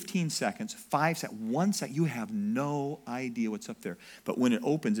 15 seconds, 5 seconds, 1 second, you have no idea what's up there. But when it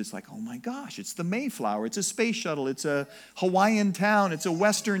opens, it's like, oh my gosh, it's the Mayflower, it's a space shuttle, it's a Hawaiian town, it's a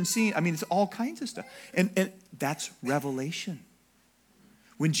Western scene. I mean, it's all kinds of stuff. And that's revelation.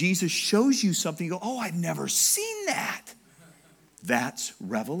 When Jesus shows you something, you go, oh, I've never seen that. That's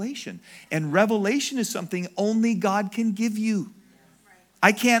revelation. And revelation is something only God can give you.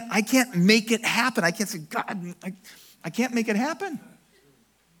 I can't make it happen. I can't say, God, I can't make it happen.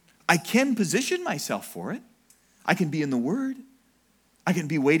 I can position myself for it. I can be in the Word. I can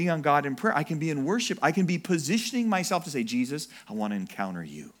be waiting on God in prayer. I can be in worship. I can be positioning myself to say, Jesus, I want to encounter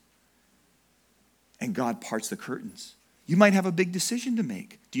you. And God parts the curtains. You might have a big decision to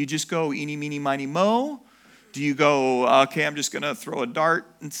make. Do you just go eeny, meeny, miny, mo? Do you go, okay, I'm just going to throw a dart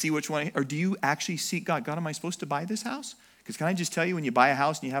and see which one? Or do you actually seek God? God, am I supposed to buy this house? Because can I just tell you, when you buy a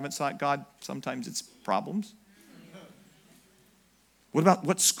house and you haven't sought God, sometimes it's problems. What about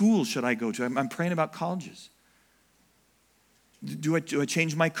what school should I go to? I'm praying about colleges. Do I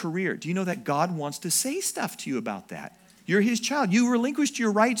change my career? Do you know that God wants to say stuff to you about that? You're His child. You relinquished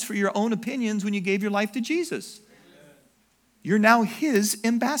your rights for your own opinions when you gave your life to Jesus. You're now His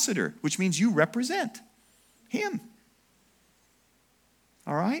ambassador, which means you represent Him.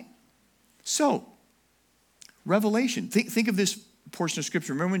 All right? So, revelation. Think of this portion of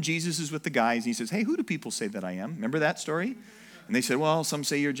Scripture. Remember when Jesus is with the guys and He says, hey, who do people say that I am? Remember that story? And they said, well, some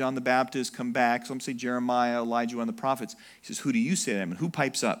say you're John the Baptist, come back. Some say Jeremiah, Elijah, one of the prophets. He says, who do you say I am? And who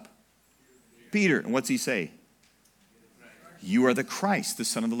pipes up? Peter. And what's he say? You are the Christ, the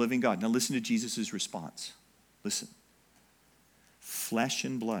Son of the living God. Now listen to Jesus' response. Listen. Flesh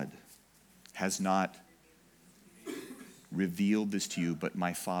and blood has not revealed this to you, but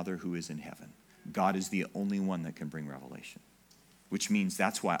my Father who is in heaven. God is the only one that can bring revelation, which means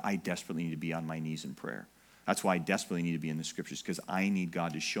that's why I desperately need to be on my knees in prayer. That's why I desperately need to be in the scriptures, because I need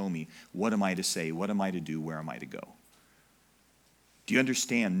God to show me, what am I to say, what am I to do, where am I to go? Do you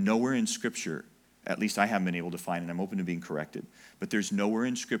understand? Nowhere in Scripture, at least I haven't been able to find, and I'm open to being corrected, but there's nowhere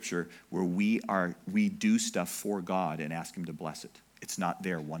in Scripture where we do stuff for God and ask him to bless it. It's not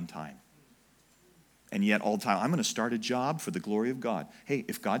there one time. And yet all the time, I'm going to start a job for the glory of God. Hey,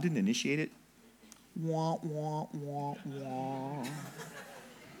 if God didn't initiate it, wah, wah, wah, wah.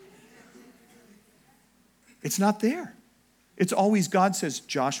 It's not there. It's always God says,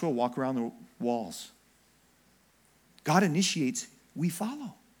 Joshua, walk around the walls. God initiates, we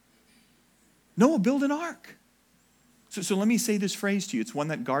follow. Noah, build an ark. So let me say this phrase to you. It's one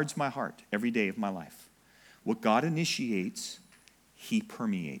that guards my heart every day of my life. What God initiates, he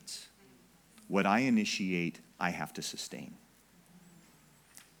permeates. What I initiate, I have to sustain.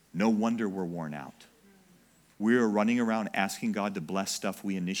 No wonder we're worn out. We're running around asking God to bless stuff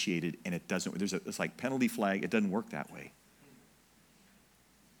we initiated, and it doesn't. It's like penalty flag. It doesn't work that way.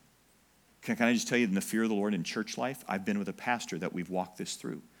 Can I just tell you, in the fear of the Lord in church life, I've been with a pastor that we've walked this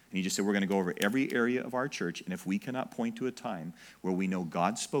through. And he just said, we're going to go over every area of our church, and if we cannot point to a time where we know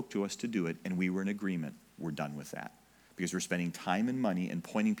God spoke to us to do it, and we were in agreement, we're done with that. Because we're spending time and money and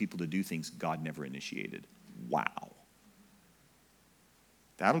pointing people to do things God never initiated. Wow.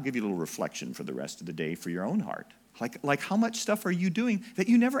 That'll give you a little reflection for the rest of the day for your own heart. Like how much stuff are you doing that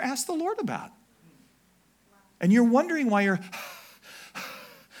you never asked the Lord about? And you're wondering why you're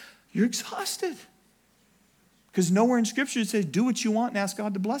exhausted. Because nowhere in Scripture it says, do what you want and ask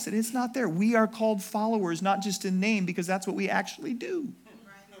God to bless it. It's not there. We are called followers, not just in name, because that's what we actually do.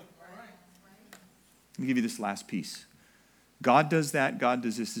 Let me give you this last piece. God does that. God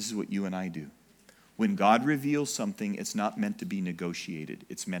does this. This is what you and I do. When God reveals something, it's not meant to be negotiated.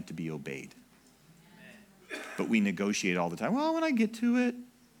 It's meant to be obeyed. But we negotiate all the time. Well, when I get to it.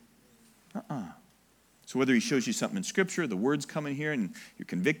 So whether he shows you something in Scripture, the words come in here, and you're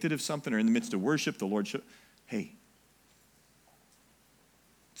convicted of something, or in the midst of worship, the Lord shows, hey,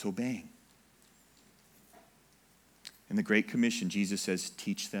 it's obeying. In the Great Commission, Jesus says,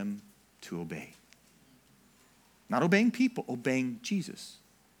 teach them to obey. Not obeying people, obeying Jesus.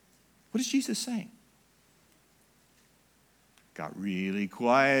 What is Jesus saying? Got really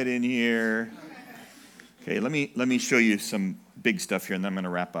quiet in here. Okay, let me show you some big stuff here, and then I'm going to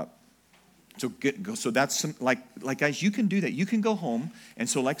wrap up. So that's some, like guys, you can do that. You can go home, and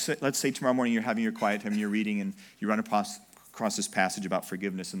so let's say tomorrow morning you're having your quiet time, and you're reading, and you run across this passage about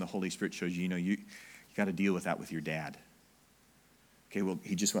forgiveness, and the Holy Spirit shows you, you got to deal with that with your dad. Okay, well,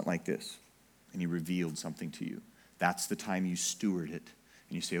 he just went like this, and he revealed something to you. That's the time you steward it,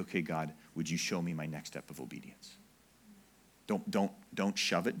 and you say, okay, God, would you show me my next step of obedience? Don't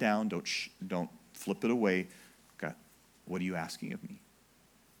shove it down. Don't flip it away. God, what are you asking of me?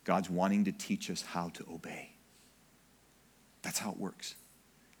 God's wanting to teach us how to obey. That's how it works.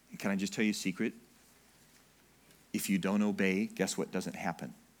 And can I just tell you a secret? If you don't obey, guess what doesn't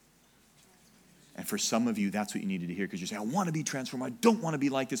happen? And for some of you, that's what you needed to hear, because you say, I want to be transformed. I don't want to be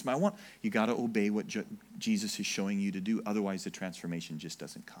like this. But you got to obey what Jesus is showing you to do. Otherwise, the transformation just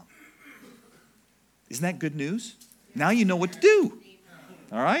doesn't come. Isn't that good news? Now you know what to do.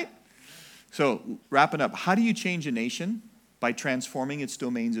 All right? So, wrapping up, how do you change a nation? By transforming its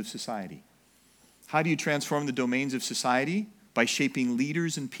domains of society. How do you transform the domains of society? By shaping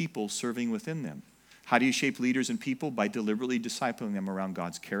leaders and people serving within them. How do you shape leaders and people? By deliberately discipling them around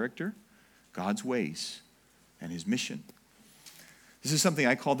God's character, God's ways, and his mission. This is something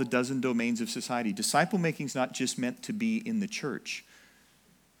I call the dozen domains of society. Disciple making is not just meant to be in the church,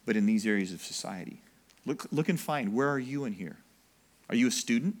 but in these areas of society. Look and find, where are you in here? Are you a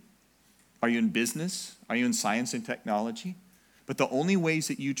student? Are you in business? Are you in science and technology? But the only ways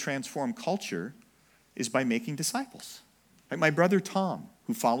that you transform culture is by making disciples. Like my brother Tom,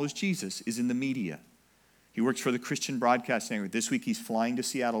 who follows Jesus, is in the media. He works for the Christian Broadcast Network. This week he's flying to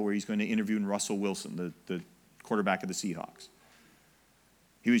Seattle, where he's going to interview Russell Wilson, the quarterback of the Seahawks.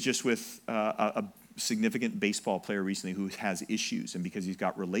 He was just with a significant baseball player recently who has issues, and because he's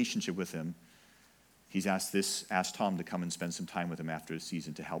got relationship with him, he's asked Tom to come and spend some time with him after the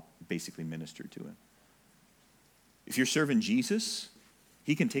season to help basically minister to him. If you're serving Jesus,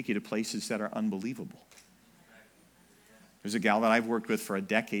 he can take you to places that are unbelievable. There's a gal that I've worked with for a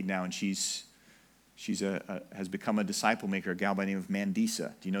decade now, and she's has become a disciple maker, a gal by the name of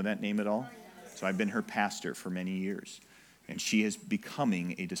Mandisa. Do you know that name at all? So I've been her pastor for many years. And she is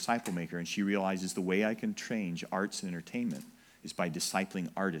becoming a disciple maker, and she realizes the way I can change arts and entertainment is by discipling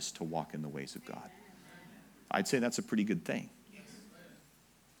artists to walk in the ways of God. I'd say that's a pretty good thing.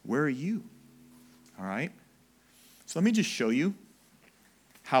 Where are you? All right? So let me just show you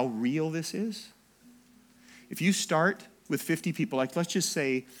how real this is. If you start with 50 people, like let's just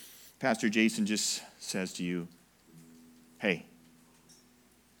say Pastor Jason just says to you, hey,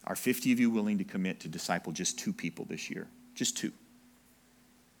 are 50 of you willing to commit to disciple just 2 people this year? Just 2.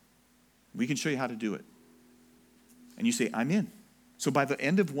 We can show you how to do it. And you say, I'm in. So by the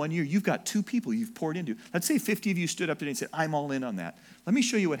end of 1 year, you've got 2 people you've poured into. Let's say 50 of you stood up today and said, I'm all in on that. Let me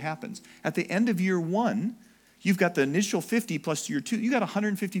show you what happens. At the end of year 1, you've got the initial 50 plus year 2. You got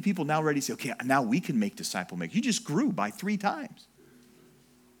 150 people now ready to say, okay, now we can make disciple makers. You just grew by 3 times.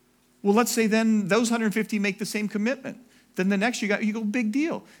 Well, let's say then those 150 make the same commitment. Then the next you go, big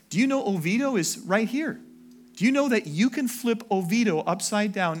deal. Do you know Oviedo is right here? Do you know that you can flip Oviedo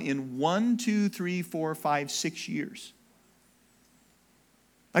upside down in 1, 2, 3, 4, 5, 6 years?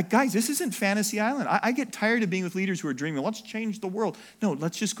 Like, guys, this isn't Fantasy Island. I get tired of being with leaders who are dreaming, let's change the world. No,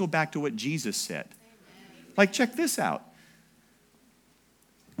 let's just go back to what Jesus said. Like, check this out.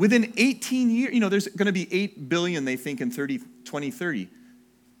 Within 18 years, there's going to be 8 billion, they think, in 2030.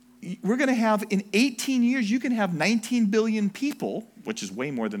 We're going to have, in 18 years, you can have 19 billion people, which is way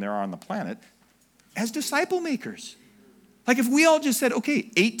more than there are on the planet, as disciple makers. Like if we all just said,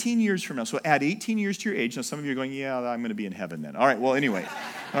 okay, 18 years from now, so add 18 years to your age. Now some of you are going, yeah, I'm going to be in heaven then. All right, well, anyway,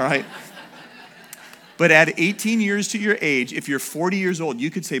 all right. But add 18 years to your age. If you're 40 years old,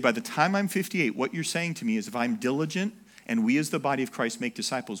 you could say, by the time I'm 58, what you're saying to me is if I'm diligent and we as the body of Christ make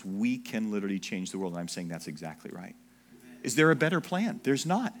disciples, we can literally change the world. And I'm saying that's exactly right. Is there a better plan? There's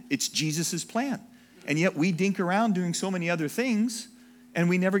not. It's Jesus' plan. And yet we dink around doing so many other things and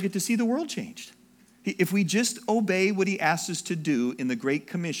we never get to see the world changed. If we just obey what he asks us to do in the Great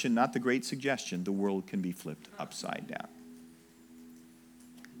Commission, not the Great Suggestion, the world can be flipped upside down.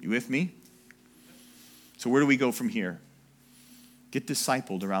 You with me? So where do we go from here? Get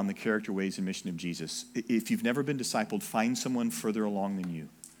discipled around the character, ways, and mission of Jesus. If you've never been discipled, find someone further along than you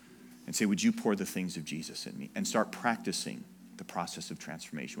and say, would you pour the things of Jesus in me? And start practicing the process of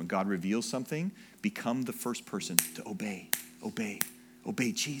transformation. When God reveals something, become the first person to obey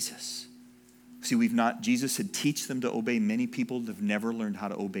Jesus. See, Jesus said, teach them to obey. Many people have never learned how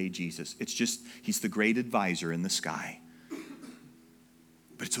to obey Jesus. It's just, he's the great advisor in the sky.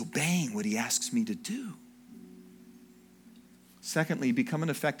 But it's obeying what he asks me to do. Secondly, become an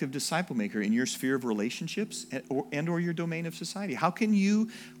effective disciple maker in your sphere of relationships and or your domain of society. How can you,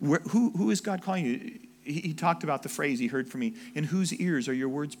 who is God calling you? He talked about the phrase he heard from me, in whose ears are your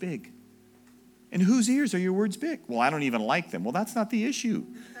words big? In whose ears are your words big? Well, I don't even like them. Well, that's not the issue.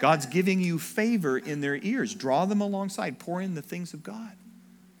 God's giving you favor in their ears. Draw them alongside. Pour in the things of God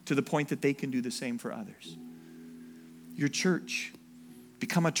to the point that they can do the same for others. Your church,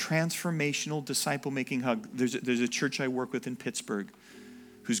 become a transformational disciple-making hub. There's a church I work with in Pittsburgh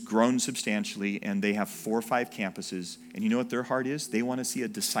who's grown substantially, and they have 4 or 5 campuses. And you know what their heart is? They want to see a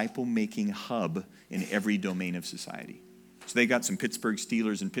disciple-making hub in every domain of society. So they got some Pittsburgh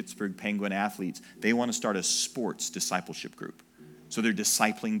Steelers and Pittsburgh Penguin athletes. They want to start a sports discipleship group. So they're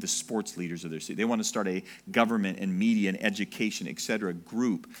discipling the sports leaders of their city. They want to start a government and media and education, et cetera,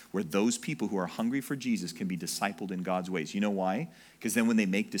 group where those people who are hungry for Jesus can be discipled in God's ways. You know why? Because then when they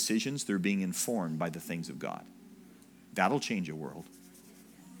make decisions, they're being informed by the things of God. That'll change a world.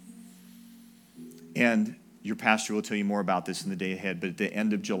 And your pastor will tell you more about this in the day ahead, but at the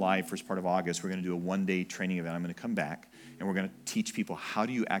end of July, first part of August, we're going to do a 1-day training event. I'm going to come back, and we're going to teach people how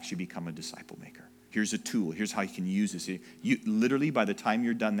do you actually become a disciple maker. Here's a tool. Here's how you can use this. You literally, by the time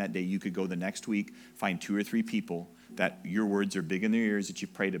you're done that day, you could go the next week, find 2 or 3 people that your words are big in their ears that you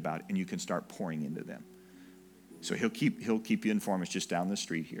prayed about, and you can start pouring into them. So he'll keep you informed. It's just down the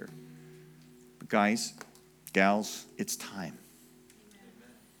street here. But guys, gals, it's time.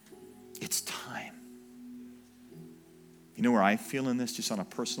 It's time. You know where I feel in this, just on a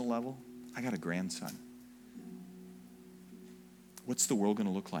personal level? I got a grandson. What's the world going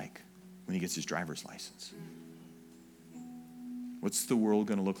to look like when he gets his driver's license? What's the world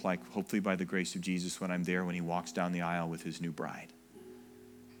going to look like, hopefully by the grace of Jesus, when I'm there, when he walks down the aisle with his new bride?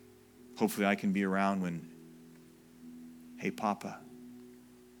 Hopefully I can be around when, hey, Papa,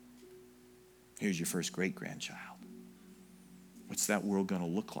 here's your first great-grandchild. What's that world going to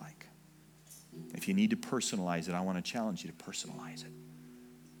look like? If you need to personalize it, I want to challenge you to personalize it.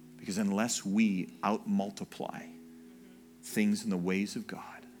 Because unless we out-multiply things in the ways of God,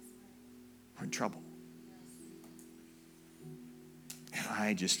 we're in trouble. And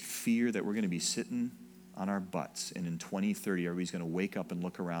I just fear that we're going to be sitting on our butts, and in 2030, everybody's going to wake up and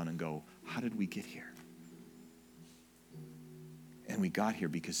look around and go, how did we get here? And we got here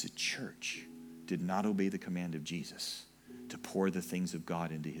because the church did not obey the command of Jesus to pour the things of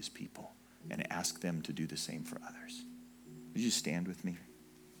God into his people and ask them to do the same for others. Would you stand with me?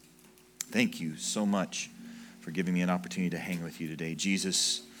 Thank you so much for giving me an opportunity to hang with you today.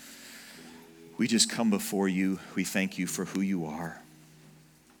 Jesus, we just come before you. We thank you for who you are.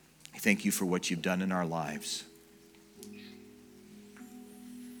 We thank you for what you've done in our lives.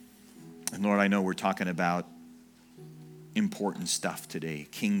 And Lord, I know we're talking about important stuff today,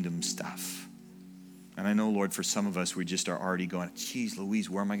 kingdom stuff. And I know, Lord, for some of us, we just are already going, geez, Louise,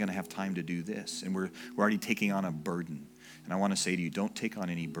 where am I going to have time to do this? And we're already taking on a burden. And I want to say to you, don't take on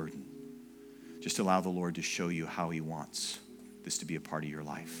any burden. Just allow the Lord to show you how he wants this to be a part of your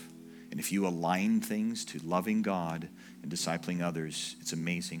life. And if you align things to loving God and discipling others, it's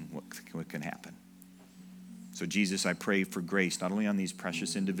amazing what can happen. So Jesus, I pray for grace, not only on these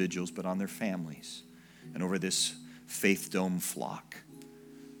precious individuals, but on their families and over this Faith Dome flock.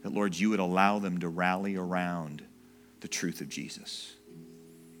 That, Lord, you would allow them to rally around the truth of Jesus.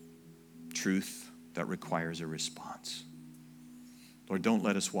 Truth that requires a response. Lord, don't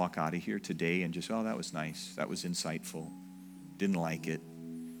let us walk out of here today and just, oh, that was nice. That was insightful. Didn't like it.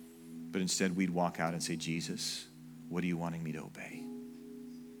 But instead we'd walk out and say, Jesus, what are you wanting me to obey?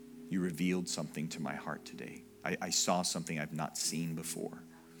 You revealed something to my heart today. I saw something I've not seen before.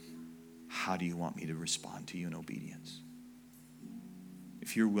 How do you want me to respond to you in obedience?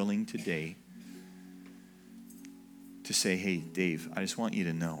 If you're willing today to say, hey, Dave, I just want you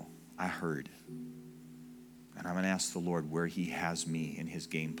to know, I heard. And I'm going to ask the Lord where he has me in his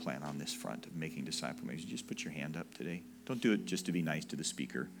game plan on this front of making disciple makers. Just put your hand up today. Don't do it just to be nice to the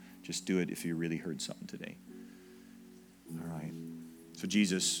speaker. Just do it if you really heard something today. All right. So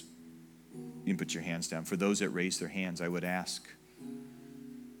Jesus, you can put your hands down. For those that raise their hands, I would ask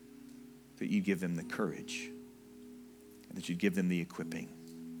that you give them the courage and that you give them the equipping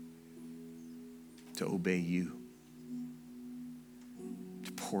to obey you,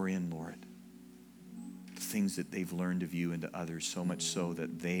 to pour in, Lord, the things that they've learned of you into others, so much so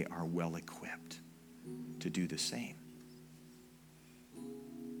that they are well equipped to do the same.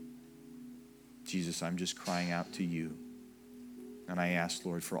 Jesus, I'm just crying out to you, and I ask,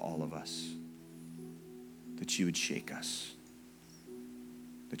 Lord, for all of us, that you would shake us,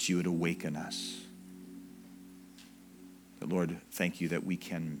 that you would awaken us. But Lord, thank you that we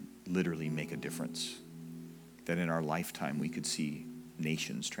can literally make a difference, that in our lifetime we could see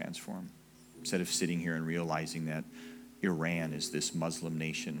nations transform. Instead of sitting here and realizing that Iran is this Muslim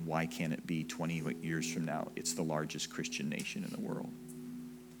nation, why can't it be 20 years from now? It's the largest Christian nation in the world.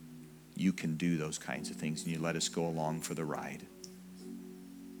 You can do those kinds of things, and you let us go along for the ride.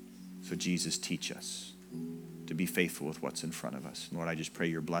 So Jesus, teach us to be faithful with what's in front of us. Lord, I just pray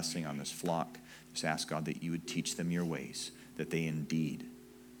your blessing on this flock. Just ask God that you would teach them your ways, that they indeed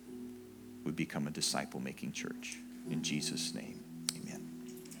would become a disciple-making church. In Jesus' name.